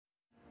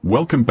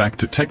Welcome back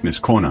to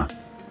Techness Corner.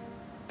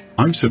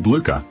 I'm Seb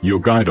Luka, your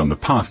guide on the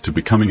path to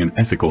becoming an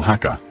ethical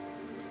hacker.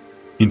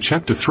 In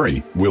Chapter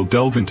 3, we'll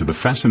delve into the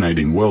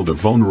fascinating world of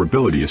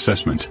vulnerability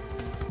assessment.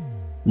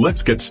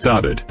 Let's get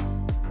started.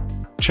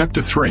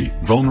 Chapter 3,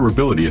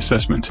 Vulnerability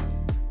Assessment.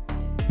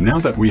 Now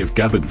that we have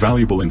gathered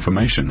valuable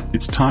information,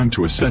 it's time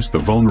to assess the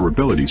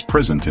vulnerabilities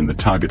present in the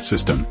target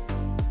system.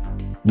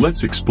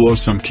 Let's explore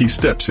some key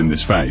steps in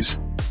this phase.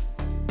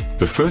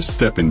 The first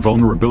step in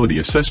vulnerability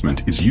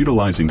assessment is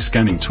utilizing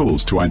scanning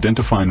tools to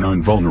identify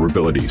known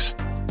vulnerabilities.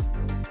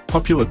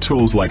 Popular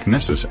tools like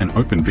Nessus and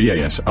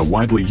OpenVAS are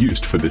widely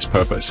used for this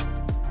purpose.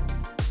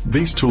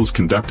 These tools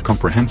conduct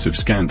comprehensive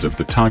scans of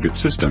the target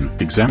system,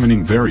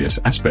 examining various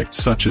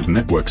aspects such as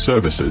network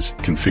services,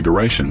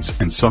 configurations,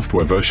 and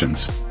software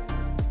versions.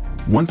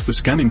 Once the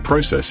scanning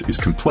process is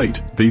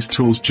complete, these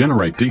tools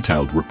generate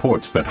detailed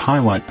reports that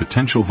highlight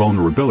potential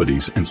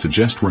vulnerabilities and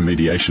suggest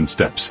remediation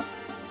steps.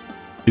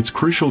 It's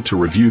crucial to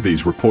review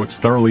these reports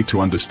thoroughly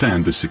to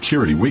understand the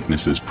security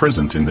weaknesses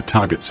present in the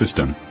target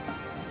system.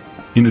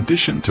 In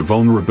addition to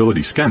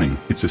vulnerability scanning,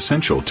 it's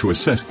essential to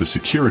assess the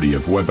security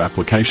of web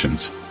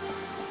applications.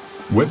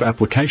 Web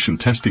application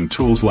testing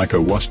tools like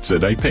OWASP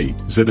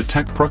ZAP,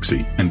 Z-Attack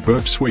Proxy, and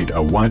Burp Suite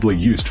are widely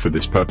used for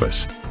this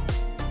purpose.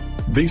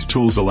 These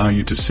tools allow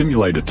you to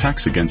simulate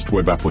attacks against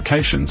web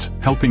applications,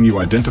 helping you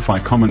identify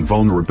common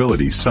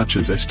vulnerabilities such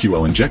as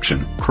SQL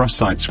injection,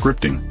 cross-site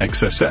scripting,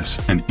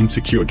 XSS, and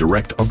insecure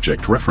direct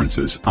object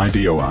references,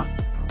 IDOR.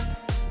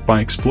 By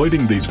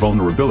exploiting these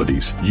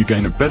vulnerabilities, you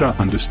gain a better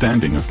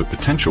understanding of the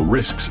potential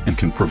risks and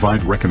can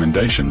provide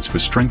recommendations for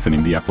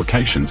strengthening the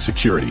application's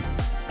security.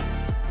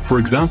 For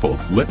example,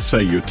 let's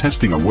say you're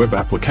testing a web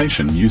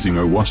application using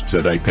OWASP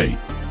ZAP.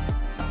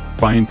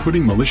 By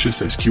inputting malicious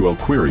SQL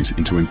queries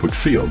into input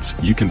fields,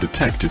 you can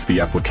detect if the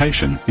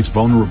application is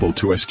vulnerable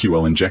to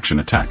SQL injection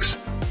attacks.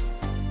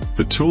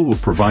 The tool will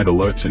provide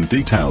alerts and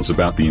details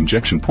about the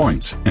injection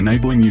points,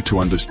 enabling you to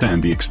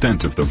understand the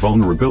extent of the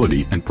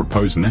vulnerability and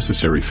propose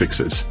necessary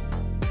fixes.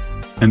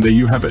 And there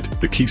you have it,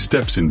 the key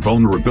steps in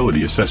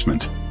vulnerability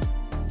assessment.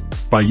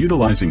 By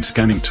utilizing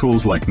scanning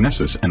tools like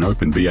Nessus and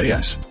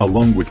OpenVAS,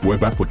 along with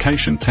web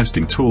application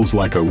testing tools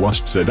like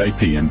OWASP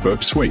ZAP and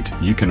Burp Suite,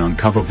 you can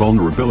uncover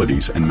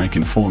vulnerabilities and make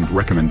informed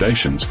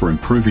recommendations for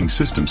improving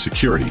system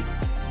security.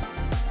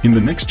 In the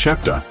next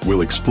chapter,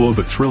 we'll explore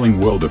the thrilling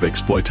world of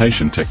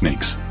exploitation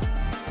techniques.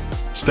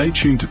 Stay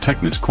tuned to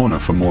Techness Corner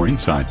for more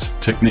insights,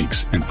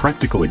 techniques, and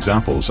practical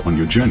examples on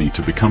your journey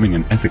to becoming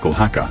an ethical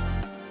hacker.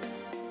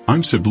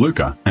 I'm Seb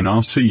Luka, and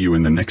I'll see you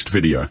in the next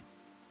video.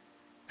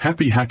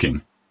 Happy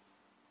hacking!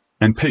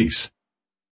 And peace.